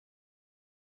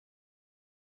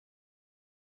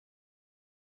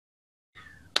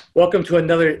Welcome to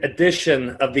another edition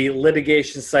of the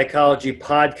Litigation Psychology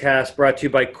Podcast brought to you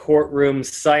by Courtroom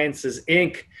Sciences,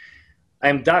 Inc.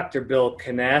 I'm Dr. Bill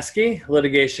Kanaski,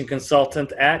 litigation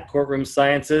consultant at Courtroom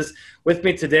Sciences. With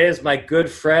me today is my good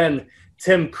friend,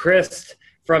 Tim Christ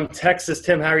from Texas.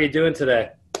 Tim, how are you doing today?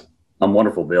 I'm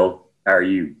wonderful, Bill. How are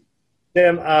you?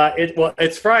 Tim,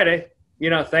 it's Friday.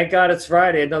 Thank God it's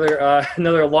Friday.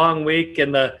 Another long week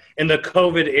in the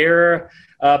COVID era.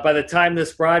 By the time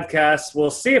this broadcast,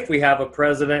 we'll see if we have a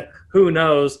president. Who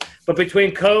knows? But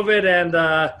between COVID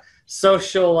and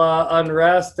social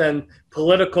unrest and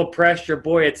political pressure,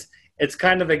 boy, it's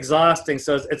kind of exhausting.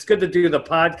 So it's good to do the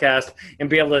podcast and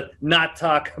be able to not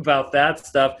talk about that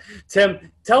stuff.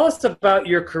 Tim, tell us about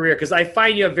your career, because I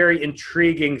find you a very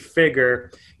intriguing figure.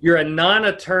 You're a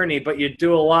non-attorney, but you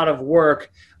do a lot of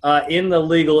work in the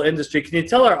legal industry. Can you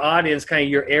tell our audience kind of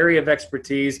your area of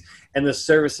expertise and the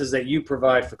services that you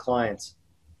provide for clients?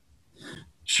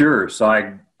 Sure. So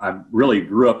I really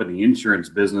grew up in the insurance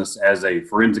business as a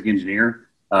forensic engineer,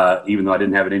 even though I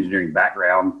didn't have an engineering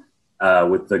background,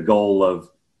 with the goal of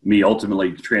me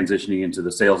ultimately transitioning into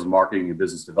the sales and marketing and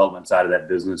business development side of that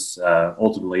business,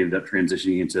 ultimately ended up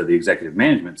transitioning into the executive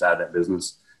management side of that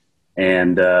business.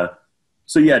 And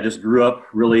just grew up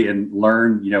really and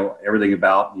learned, everything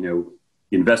about,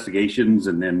 investigations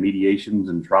and then mediations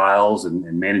and trials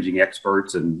and managing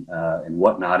experts and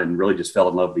whatnot, and really just fell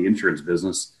in love with the insurance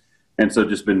business. And so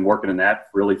just been working in that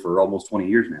really for almost 20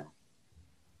 years now.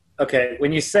 Okay.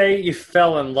 When you say you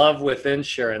fell in love with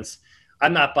insurance,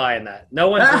 I'm not buying that. No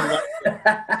one's in love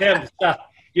with Tim,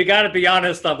 you got to be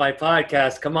honest on my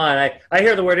podcast. Come on. I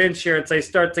hear the word insurance, I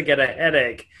start to get a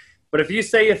headache. But if you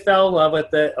say you fell in love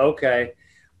with it, okay.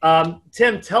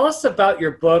 Tim, tell us about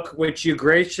your book, which you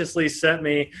graciously sent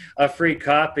me a free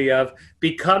copy of,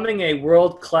 Becoming a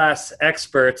World-Class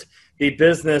Expert, the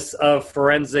Business of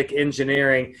Forensic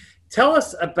Engineering. Tell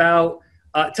us about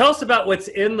what's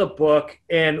in the book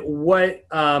and what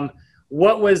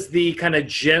was the kind of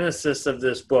genesis of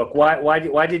this book? Why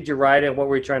did you write it, and what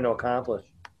were you trying to accomplish?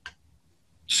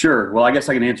 Sure. Well, I guess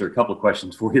I can answer a couple of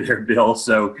questions for you there, Bill.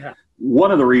 So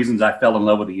one of the reasons I fell in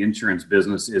love with the insurance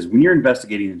business is when you're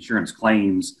investigating insurance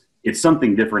claims, it's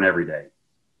something different every day.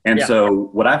 And so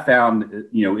what I found,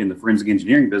 in the forensic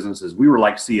engineering business is we were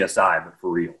like CSI, but for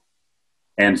real.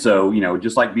 And so,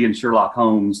 just like being Sherlock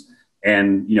Holmes.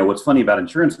 And, what's funny about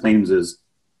insurance claims is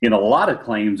in a lot of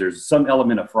claims, there's some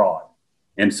element of fraud.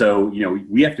 And so,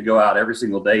 we have to go out every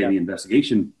single day in the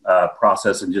investigation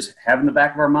process and just have in the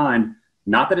back of our mind,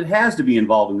 not that it has to be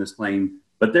involved in this claim,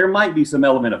 but there might be some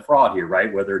element of fraud here,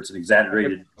 right? Whether it's an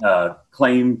exaggerated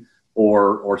claim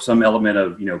or some element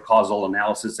of, causal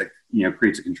analysis that,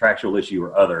 creates a contractual issue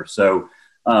or other. So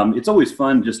it's always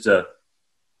fun just to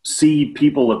see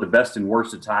people at the best and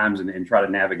worst of times and try to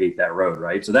navigate that road,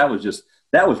 right? So that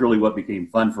was really what became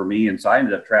fun for me. And so I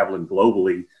ended up traveling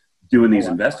globally doing these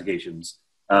investigations.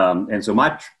 And so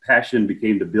my passion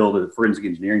became to build a forensic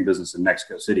engineering business in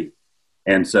Mexico City.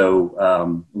 And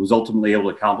so was ultimately able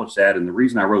to accomplish that. And the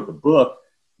reason I wrote the book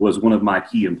was one of my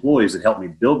key employees that helped me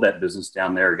build that business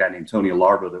down there, a guy named Tony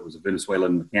Alarba, that was a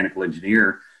Venezuelan mechanical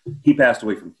engineer. He passed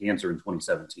away from cancer in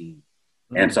 2017.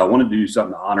 And so I wanted to do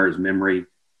something to honor his memory.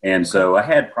 And so I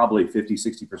had probably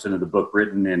 50-60% of the book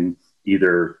written in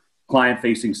either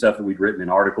client-facing stuff that we'd written in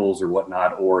articles or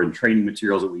whatnot, or in training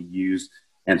materials that we used.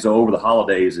 And so over the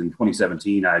holidays in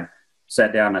 2017, I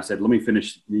sat down and I said, let me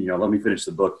finish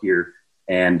the book here.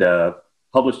 And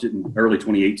published it in early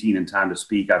 2018 in time to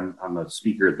speak. I'm a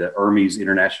speaker at the Hermes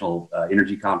International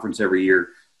Energy Conference every year.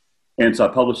 And so I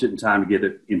published it in time to get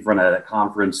it in front of that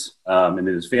conference. And then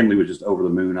his family was just over the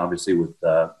moon, obviously, with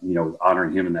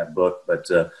honoring him in that book. But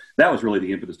that was really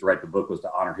the impetus to write the book, was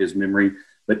to honor his memory.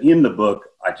 But in the book,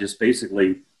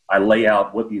 I lay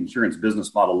out what the insurance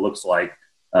business model looks like,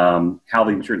 how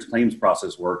the insurance claims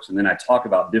process works. And then I talk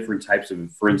about different types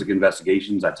of forensic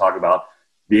investigations. I talk about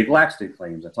vehicle accident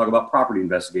claims. I talk about property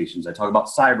investigations. I talk about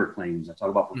cyber claims. I talk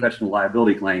about professional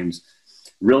liability claims,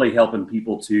 really helping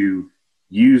people to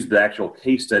use the actual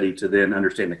case study to then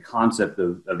understand the concept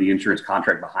of the insurance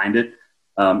contract behind it,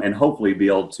 and hopefully be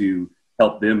able to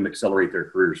help them accelerate their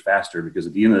careers faster. Because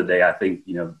at the end of the day, I think,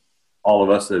 all of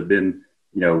us that have been,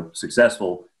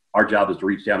 successful, our job is to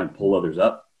reach down and pull others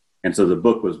up. And so the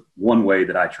book was one way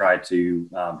that I tried to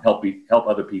help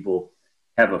other people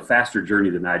have a faster journey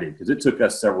than I did, because it took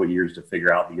us several years to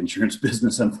figure out the insurance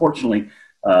business, unfortunately.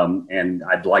 And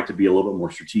I'd like to be a little bit more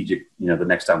strategic, the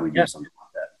next time we do something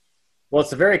like that. Well,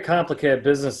 it's a very complicated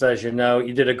business, as you know.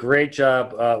 You did a great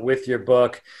job with your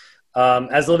book.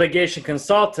 As a litigation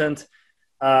consultant,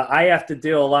 I have to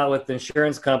deal a lot with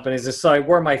insurance companies. And so I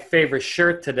wore my favorite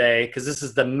shirt today because this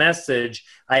is the message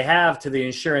I have to the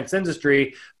insurance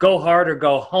industry: go hard or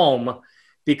go home.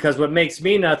 Because what makes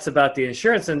me nuts about the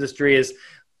insurance industry is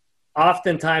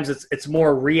oftentimes it's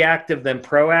more reactive than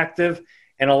proactive,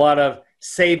 and a lot of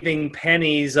saving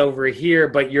pennies over here,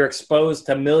 but you're exposed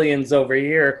to millions over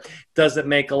here doesn't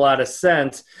make a lot of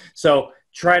sense. So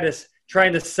trying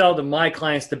to sell to my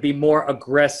clients to be more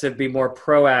aggressive, be more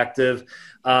proactive,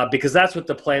 because that's what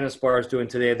the plaintiffs bar is doing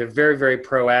today. They're very, very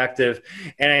proactive.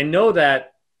 And I know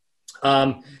that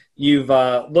you've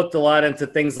looked a lot into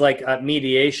things like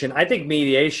mediation. I think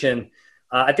mediation,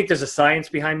 I think there's a science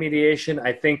behind mediation.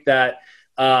 I think that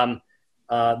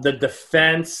the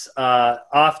defense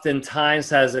oftentimes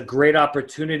has a great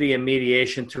opportunity in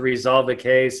mediation to resolve a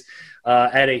case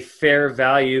at a fair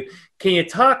value. Can you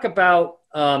talk about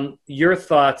your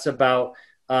thoughts about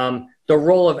the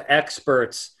role of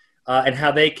experts and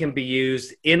how they can be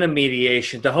used in a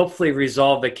mediation to hopefully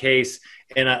resolve the case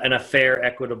in a fair,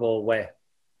 equitable way?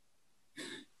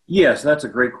 Yes, that's a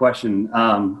great question.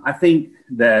 I think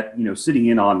that, sitting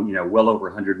in on, well over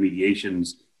 100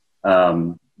 mediations,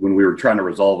 when we were trying to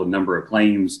resolve a number of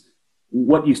claims,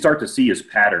 what you start to see is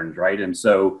patterns, right? And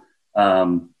so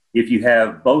if you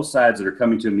have both sides that are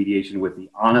coming to a mediation with the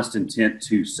honest intent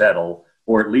to settle,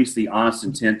 or at least the honest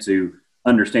intent to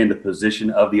understand the position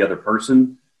of the other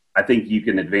person, I think you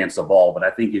can advance the ball. But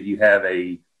I think if you have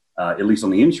at least on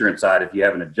the insurance side, if you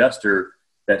have an adjuster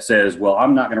that says, well,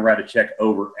 I'm not going to write a check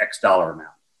over X dollar amount,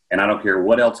 and I don't care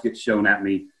what else gets shown at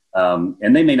me,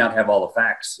 and they may not have all the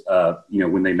facts,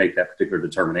 when they make that particular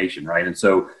determination, right? And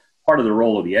so part of the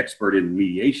role of the expert in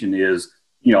mediation is,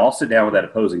 I'll sit down with that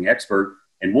opposing expert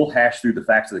and we'll hash through the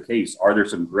facts of the case. Are there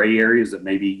some gray areas that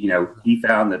maybe, he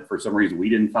found that for some reason we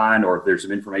didn't find, or if there's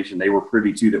some information they were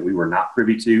privy to that we were not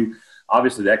privy to?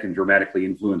 Obviously, that can dramatically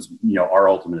influence, our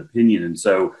ultimate opinion. And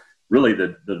so really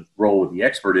the role with the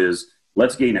expert is,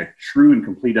 let's gain a true and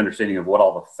complete understanding of what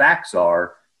all the facts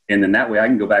are. And then that way I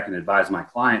can go back and advise my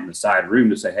client in the side room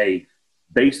to say, hey,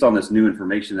 based on this new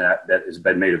information that has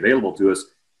been made available to us,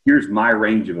 here's my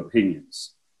range of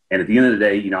opinions. And at the end of the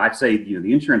day, I'd say,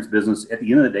 the insurance business, at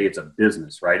the end of the day, it's a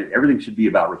business, right? Everything should be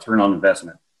about return on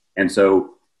investment. And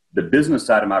so the business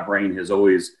side of my brain has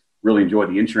always really enjoyed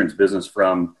the insurance business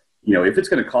from, if it's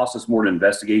going to cost us more to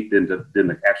investigate than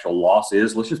the actual loss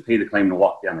is, let's just pay the claim and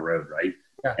walk down the road, right?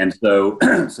 Yeah. And so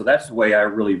that's the way I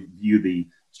really view the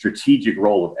strategic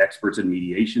role of experts in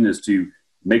mediation, is to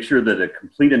make sure that a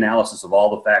complete analysis of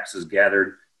all the facts is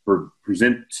gathered,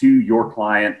 present to your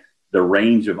client the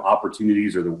range of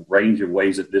opportunities or the range of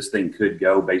ways that this thing could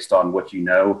go based on what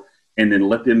and then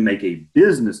let them make a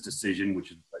business decision,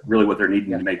 which is really what they're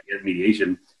needing to make in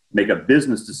mediation, make a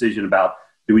business decision about,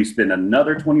 do we spend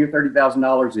another $20,000 or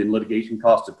 $30,000 in litigation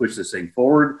costs to push this thing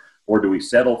forward? Or do we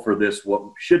settle for this, what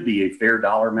should be a fair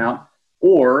dollar amount?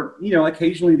 Or,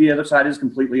 occasionally the other side is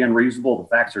completely unreasonable. The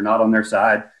facts are not on their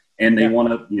side, and they want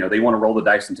to, they want to roll the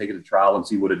dice and take it to trial and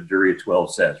see what a jury of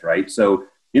 12 says, right? So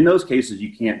in those cases,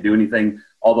 you can't do anything.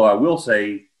 Although I will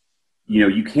say,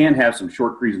 you can have some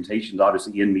short presentations,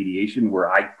 obviously, in mediation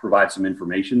where I provide some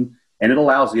information, and it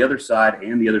allows the other side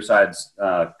and the other side's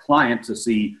client to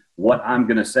see what I'm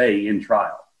going to say in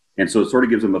trial. And so it sort of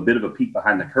gives them a bit of a peek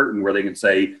behind the curtain where they can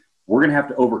say, we're going to have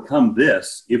to overcome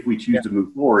this if we choose to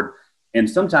move forward. And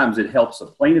sometimes it helps a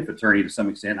plaintiff attorney to some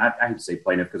extent. I hate to say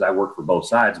plaintiff because I work for both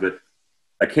sides, but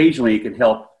occasionally it can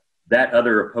help that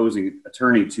other opposing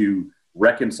attorney to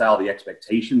reconcile the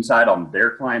expectation side on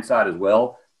their client side as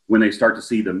well, when they start to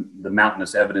see the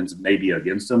mountainous evidence maybe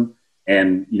against them,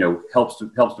 and helps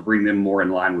to bring them more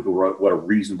in line with what a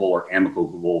reasonable or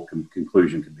amicable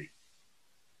conclusion could be.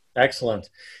 Excellent.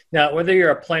 Now, whether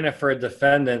you're a plaintiff or a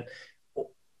defendant,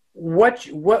 what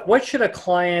should a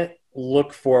client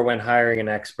look for when hiring an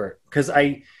expert? Because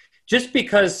just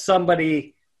because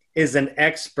somebody is an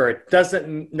expert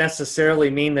doesn't necessarily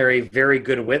mean they're a very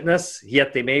good witness,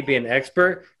 yet they may be an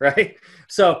expert, right?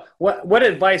 So what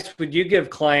advice would you give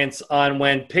clients on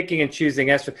when picking and choosing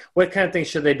experts? What kind of things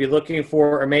should they be looking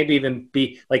for, or maybe even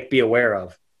be aware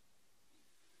of?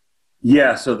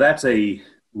 Yeah, so that's a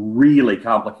really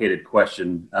complicated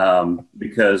question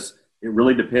because it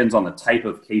really depends on the type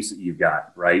of case that you've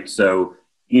got, right? So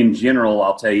in general,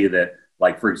 I'll tell you that,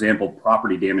 for example,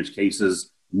 property damage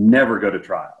cases never go to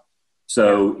trial.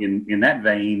 So in that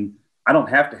vein, I don't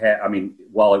have to have,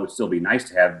 while it would still be nice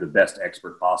to have the best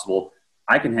expert possible,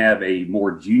 I can have a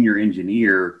more junior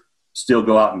engineer still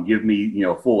go out and give me,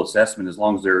 a full assessment as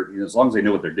long as they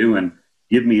know what they're doing,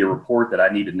 give me a report that I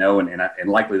need to know,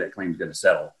 and likely that claim is going to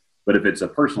settle. But if it's a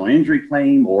personal injury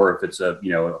claim, or if it's a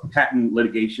patent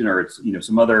litigation, or it's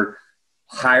some other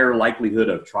higher likelihood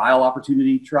of trial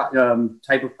opportunity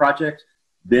type of project,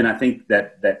 then I think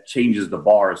that changes the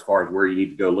bar as far as where you need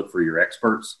to go look for your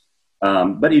experts.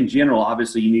 But in general,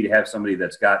 obviously, you need to have somebody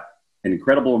that's got an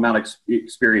incredible amount of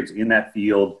experience in that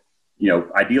field.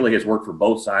 Ideally has worked for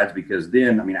both sides, because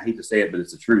then, I hate to say it, but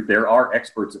it's the truth. There are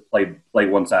experts that play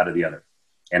one side or the other.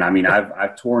 And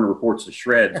I've torn reports to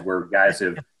shreds where guys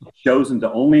have chosen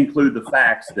to only include the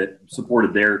facts that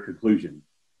supported their conclusion.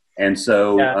 And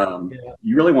so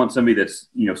you really want somebody that's,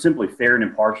 simply fair and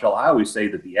impartial. I always say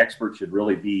that the expert should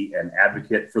really be an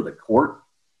advocate for the court.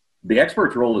 The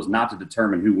expert's role is not to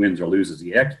determine who wins or loses.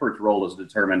 The expert's role is to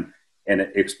determine and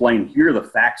explain, here are the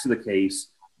facts of the case.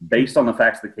 Based on the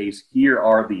facts of the case, here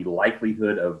are the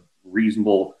likelihood of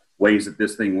reasonable ways that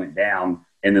this thing went down,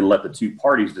 and then let the two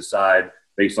parties decide,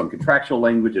 based on contractual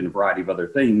language and a variety of other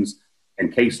things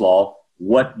and case law,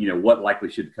 what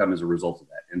likely should come as a result of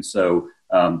that. And so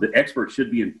the expert should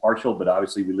be impartial, but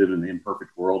obviously we live in an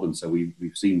imperfect world, and so we've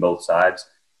seen both sides.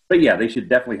 But yeah, they should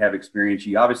definitely have experience.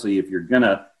 Obviously, if you're going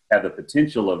to have the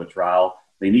potential of a trial,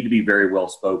 they need to be very well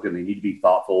spoken. They need to be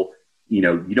thoughtful. You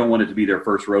don't want it to be their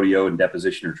first rodeo in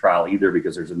deposition or trial either,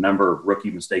 because there's a number of rookie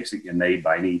mistakes that get made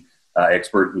by any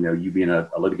expert. You being a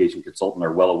litigation consultant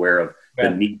are well aware of the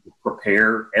need to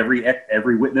prepare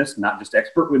every witness, not just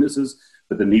expert witnesses,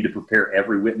 but the need to prepare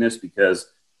every witness,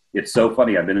 because it's so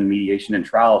funny. I've been in mediation and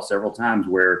trial several times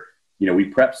where, we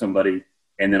prep somebody,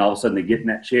 and then all of a sudden they get in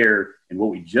that chair, and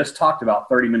what we just talked about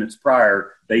 30 minutes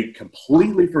prior, they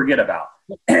completely forget about,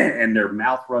 and their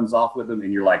mouth runs off with them,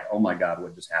 and you're like, oh my God,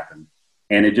 what just happened?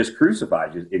 And it just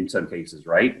crucifies you in some cases,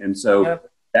 right? And so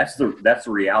that's the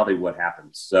reality of what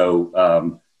happens. So,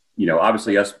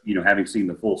 obviously us, having seen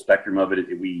the full spectrum of it,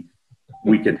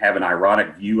 we can have an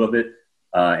ironic view of it,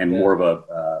 and more of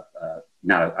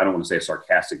I don't want to say a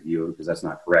sarcastic view, because that's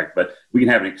not correct, but we can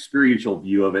have an experiential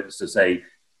view of it to say,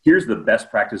 here's the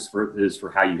best practice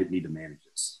for how you need to manage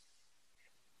this.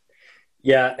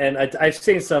 Yeah, and I've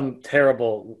seen some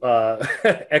terrible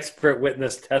expert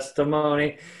witness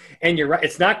testimony, and you're right.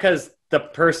 It's not because the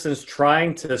person's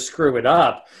trying to screw it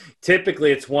up.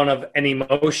 Typically, it's an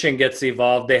emotion gets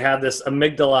evolved. They have this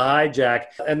amygdala hijack,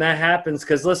 and that happens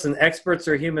because, listen, experts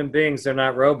are human beings. They're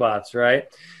not robots, right?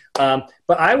 But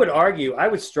I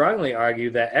would strongly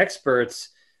argue that experts,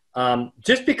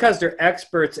 just because they're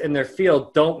experts in their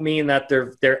field, don't mean that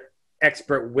they're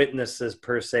expert witnesses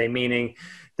per se, meaning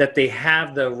that they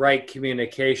have the right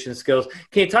communication skills.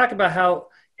 Can you talk about how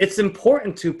it's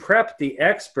important to prep the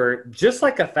expert just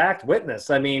like a fact witness?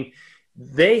 They're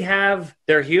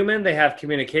human, they have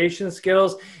communication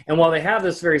skills, and while they have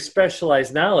this very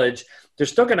specialized knowledge, they're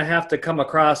still going to have to come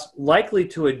across likely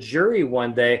to a jury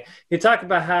one day. You talk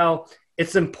about how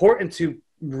it's important to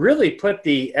really put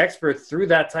the expert through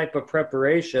that type of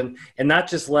preparation and not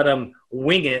just let them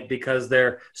wing it because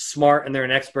they're smart and they're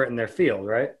an expert in their field,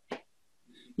 right?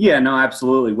 Yeah, no,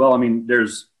 absolutely. Well,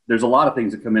 there's a lot of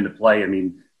things that come into play.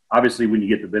 Obviously, when you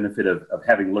get the benefit of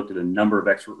having looked at a number of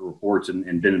expert reports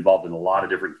and been involved in a lot of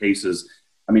different cases,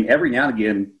 every now and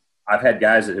again, I've had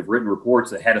guys that have written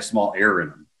reports that had a small error in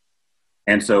them.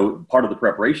 And so part of the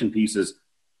preparation piece is,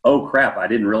 oh, crap, I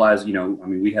didn't realize,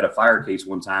 we had a fire case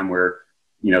one time where,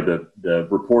 the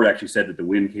report actually said that the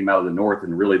wind came out of the north,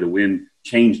 and really the wind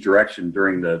changed direction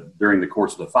during the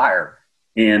course of the fire.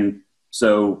 And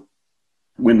so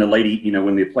when the lady,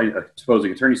 when the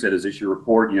opposing attorney said, is this your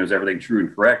report? Is everything true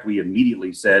and correct? We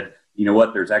immediately said, you know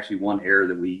what, there's actually one error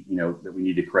that we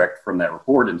need to correct from that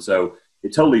report. And so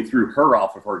it totally threw her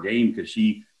off of her game, because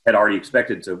she had already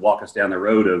expected to walk us down the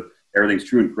road of everything's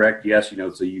true and correct. Yes,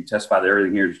 so you testify that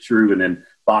everything here is true, and then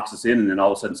box us in, and then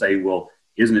all of a sudden say, well,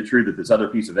 isn't it true that this other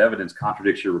piece of evidence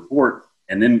contradicts your report?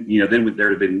 And then, then there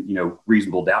have been,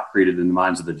 reasonable doubt created in the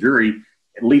minds of the jury,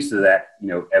 at least to that,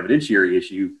 evidentiary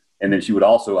issue. And then she would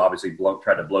also obviously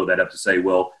try to blow that up to say,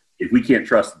 well, if we can't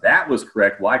trust that was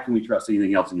correct, why can we trust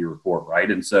anything else in your report, right?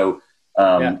 And so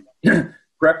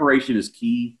preparation is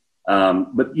key.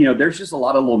 But, there's just a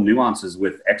lot of little nuances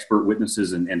with expert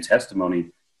witnesses and testimony.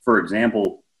 For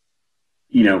example,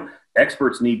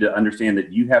 experts need to understand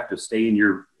that you have to stay in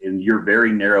your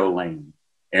very narrow lane.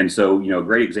 And so, a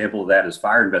great example of that is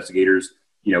fire investigators.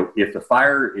 If the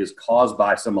fire is caused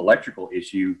by some electrical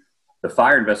issue, the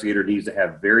fire investigator needs to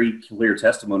have very clear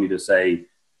testimony to say,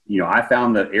 I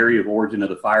found the area of origin of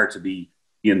the fire to be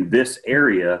in this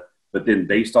area, but then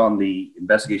based on the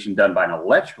investigation done by an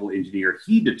electrical engineer,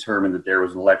 he determined that there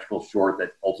was an electrical short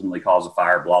that ultimately caused a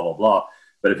fire, blah, blah, blah.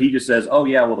 But if he just says, oh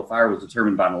yeah, well, the fire was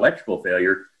determined by an electrical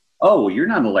failure, oh, well, you're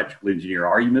not an electrical engineer,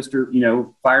 are you,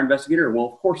 Mr. Fire investigator? Well,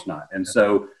 of course not. And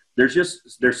so there's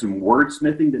some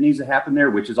wordsmithing that needs to happen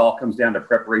there, which is all comes down to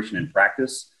preparation and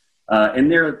practice.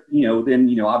 And there,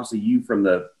 then obviously you from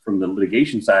the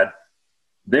litigation side,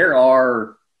 there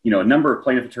are a number of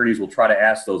plaintiff attorneys will try to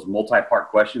ask those multi-part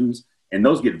questions, and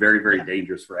those get very, very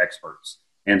dangerous for experts.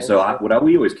 And so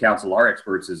we always counsel our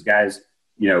experts is, guys,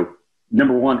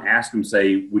 number one, ask them,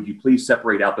 say, would you please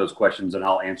separate out those questions and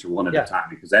I'll answer one at a time,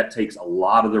 because that takes a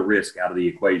lot of the risk out of the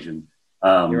equation.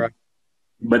 You're right.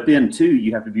 But then two,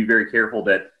 you have to be very careful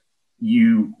that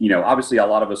obviously a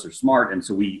lot of us are smart. And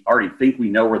so we already think we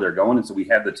know where they're going. And so we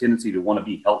have the tendency to want to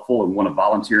be helpful and want to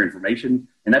volunteer information.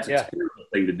 And that's a terrible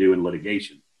thing to do in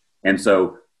litigation. And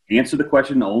so answer the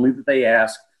question only that they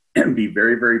ask and be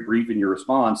very, very brief in your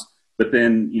response. But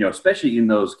then, especially in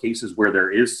those cases where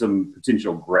there is some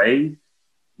potential gray,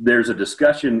 there's a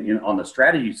discussion on the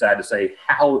strategy side to say,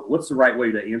 what's the right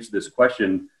way to answer this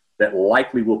question that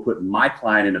likely will put my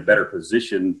client in a better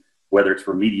position, whether it's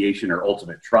for mediation or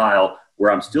ultimate trial,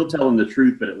 where I'm still telling the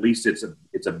truth, but at least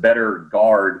it's a better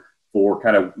guard for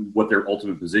kind of what their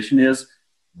ultimate position is.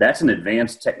 That's an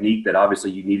advanced technique that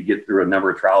obviously you need to get through a number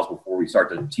of trials before we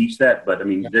start to teach that. But I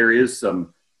mean, there is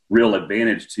some real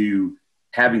advantage to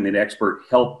having that expert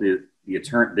help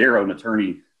their own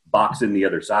attorney box in the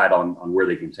other side on where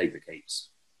they can take the case.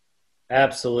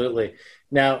 Absolutely.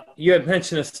 Now, you had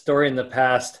mentioned a story in the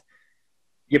past.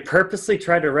 You purposely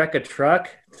tried to wreck a truck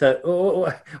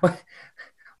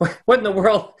what in the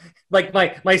world? Like my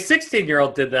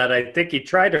 16-year-old did that. I think he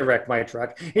tried to wreck my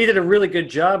truck. He did a really good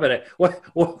job at it.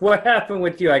 What happened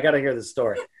with you? I got to hear the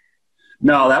story.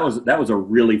 No, that was a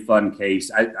really fun case.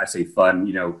 I say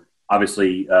fun,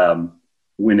 obviously,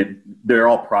 they're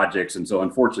all projects. And so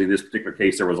unfortunately, in this particular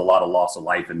case, there was a lot of loss of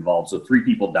life involved. So 3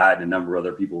 people died and a number of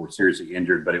other people were seriously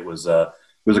injured, but it was a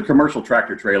commercial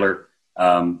tractor trailer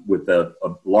with a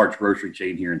large grocery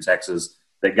chain here in Texas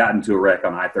that got into a wreck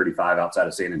on I-35 outside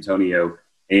of San Antonio.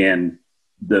 And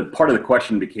the part of the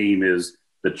question became is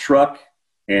the truck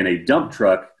and a dump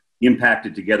truck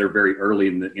impacted together very early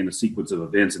in the sequence of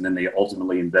events. And then they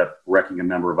ultimately ended up wrecking a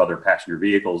number of other passenger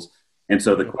vehicles. And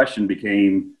so the question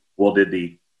became, well, did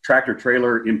the tractor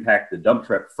trailer impact the dump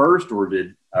truck first or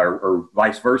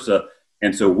vice versa?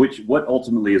 And so what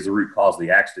ultimately is the root cause of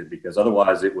the accident? Because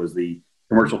otherwise it was the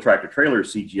commercial tractor trailer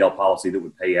CGL policy that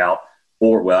would pay out,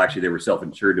 or, well, actually they were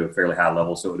self-insured to a fairly high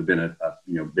level. So it would have been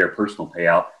their personal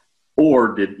payout,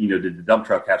 or did the dump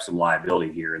truck have some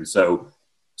liability here? And so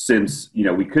since,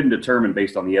 we couldn't determine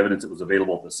based on the evidence that was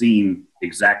available at the scene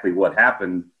exactly what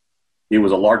happened, it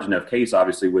was a large enough case,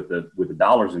 obviously with the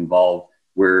dollars involved,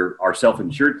 where our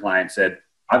self-insured client said,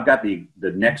 I've got the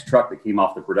next truck that came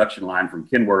off the production line from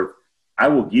Kenworth. I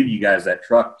will give you guys that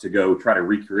truck to go try to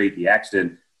recreate the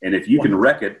accident. And if you can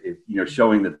wreck it,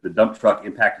 showing that the dump truck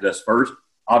impacted us first,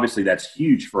 obviously that's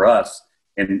huge for us.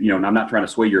 And, I'm not trying to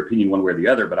sway your opinion one way or the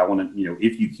other, but I want to,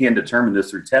 if you can determine this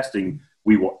through testing,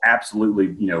 we will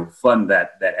absolutely, fund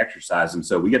that exercise. And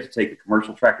so we get to take a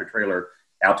commercial tractor trailer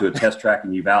out to a test track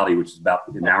in Uvalde, which is about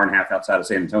an hour and a half outside of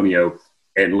San Antonio,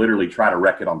 and literally try to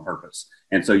wreck it on purpose.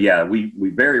 And so, yeah, we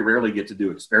very rarely get to do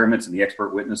experiments in the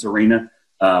expert witness arena,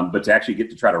 but to actually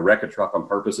get to try to wreck a truck on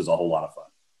purpose is a whole lot of fun.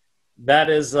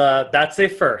 That's a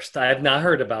first. I have not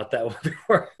heard about that one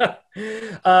before.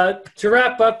 To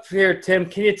wrap up here, Tim,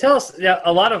 can you tell us,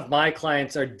 a lot of my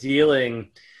clients are dealing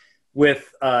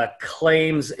with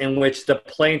claims in which the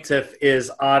plaintiff is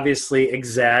obviously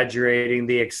exaggerating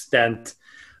the extent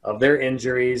of their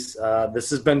injuries.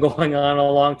 This has been going on a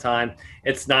long time.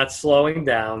 It's not slowing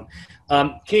down.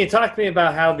 Can you talk to me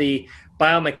about how the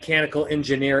biomechanical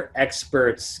engineer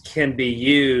experts can be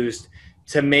used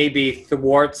to maybe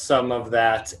thwart some of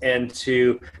that and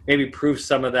to maybe prove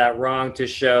some of that wrong, to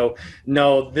show,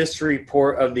 no, this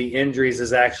report of the injuries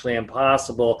is actually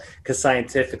impossible because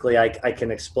scientifically I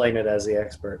can explain it as the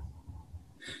expert?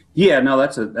 Yeah, no,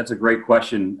 that's a great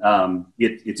question.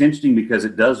 It's interesting because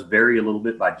it does vary a little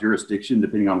bit by jurisdiction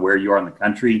depending on where you are in the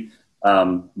country.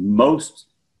 Most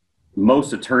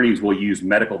attorneys will use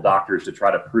medical doctors to try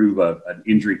to prove an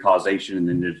injury causation and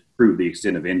then to prove the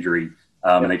extent of injury.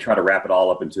 And they try to wrap it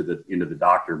all up into the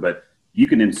doctor. But you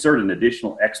can insert an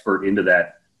additional expert into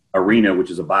that arena, which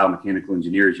is a biomechanical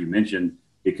engineer, as you mentioned,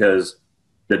 because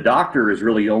the doctor is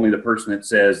really only the person that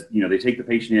says, they take the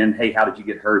patient in, hey, how did you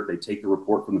get hurt? They take the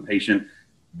report from the patient.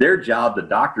 Their job, the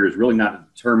doctor, is really not to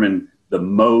determine the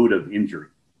mode of injury.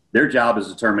 Their job is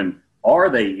to determine,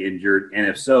 are they injured? And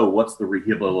if so, what's the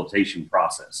rehabilitation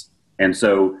process? And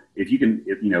so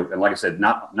and like I said,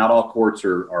 not all courts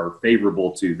are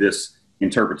favorable to this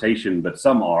interpretation, but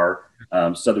some are.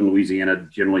 Southern Louisiana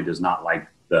generally does not like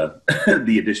the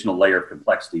the additional layer of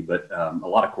complexity, but a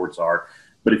lot of courts are.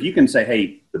 But if you can say,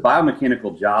 hey, the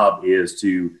biomechanical job is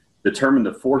to determine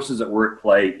the forces that were at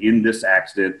play in this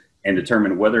accident and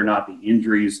determine whether or not the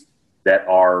injuries that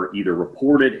are either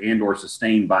reported and or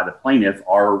sustained by the plaintiff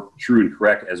are true and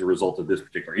correct as a result of this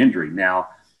particular injury. Now,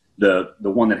 the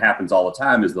one that happens all the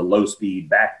time is the low speed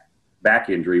back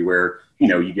injury where,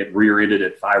 you get rear-ended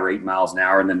at 5 or 8 miles an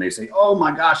hour, and then they say, oh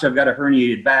my gosh, I've got a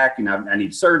herniated back and I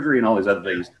need surgery and all these other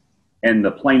things. And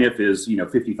the plaintiff is,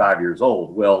 55 years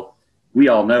old. Well, we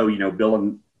all know, Bill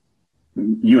and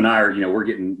you and I are, we're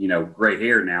getting, gray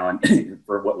hair now, and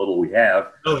for what little we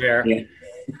have. No hair.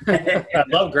 I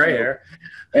love gray hair.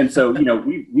 And so,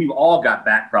 we've all got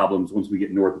back problems once we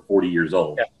get north of 40 years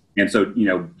old. Yeah. And so,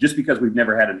 just because we've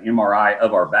never had an MRI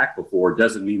of our back before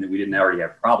doesn't mean that we didn't already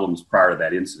have problems prior to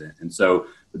that incident. And so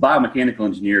the biomechanical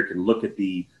engineer can look at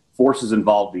the forces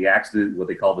involved in the accident, what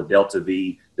they call the delta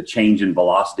V, the change in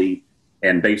velocity,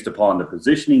 and based upon the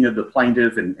positioning of the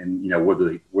plaintiff and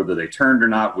whether they turned or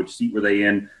not, which seat were they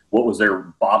in, what was their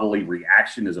bodily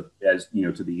reaction as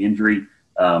to the injury,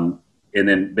 and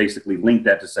then basically link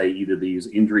that to say either these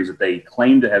injuries that they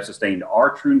claim to have sustained are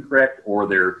true and correct or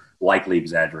they're likely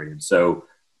exaggerated. So,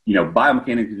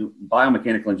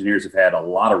 biomechanical engineers have had a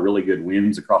lot of really good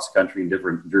wins across the country in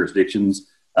different jurisdictions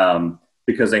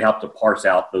because they help to parse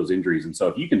out those injuries. And so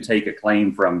if you can take a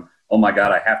claim from, oh my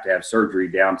God, I have to have surgery,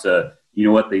 down to,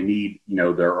 they need,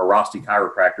 their Orasti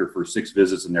chiropractor for 6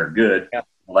 visits and they're good. Yeah.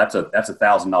 Well, that's a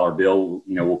 $1,000 bill,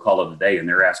 we'll call it a day, and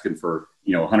they're asking for,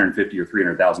 $150,000 or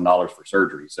 $300,000 for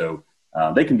surgery. So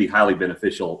they can be highly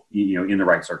beneficial, in the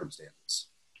right circumstances.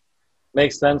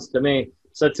 Makes sense to me.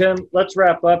 So Tim, let's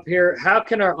wrap up here. How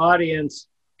can our audience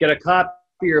get a copy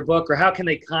of your book, or how can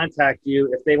they contact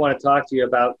you if they want to talk to you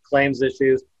about claims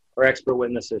issues or expert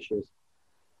witness issues?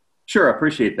 Sure. I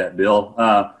appreciate that, Bill.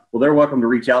 Well, they're welcome to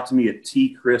reach out to me at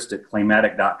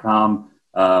tchrist@claimatic.com.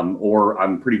 Or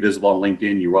I'm pretty visible on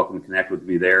LinkedIn. You're welcome to connect with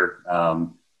me there.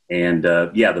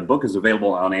 The book is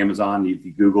available on Amazon. If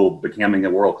you Google Becoming a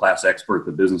World-Class Expert,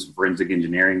 the Business of Forensic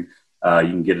Engineering, you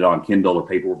can get it on Kindle or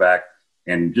paperback.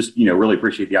 And just, really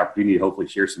appreciate the opportunity to hopefully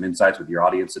share some insights with your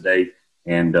audience today.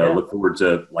 And look forward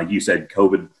to, like you said,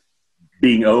 COVID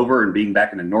being over and being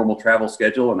back in a normal travel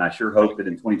schedule. And I sure hope that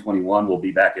in 2021, we'll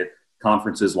be back at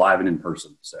conferences live and in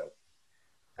person. So.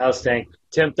 Outstanding.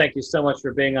 Tim, thank you so much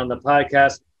for being on the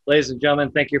podcast. Ladies and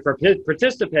gentlemen, thank you for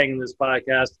participating in this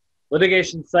podcast.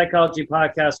 Litigation Psychology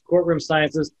Podcast, Courtroom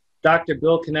Sciences. Dr.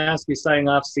 Bill Kanaski signing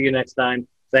off. See you next time.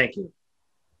 Thank you.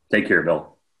 Take care,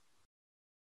 Bill.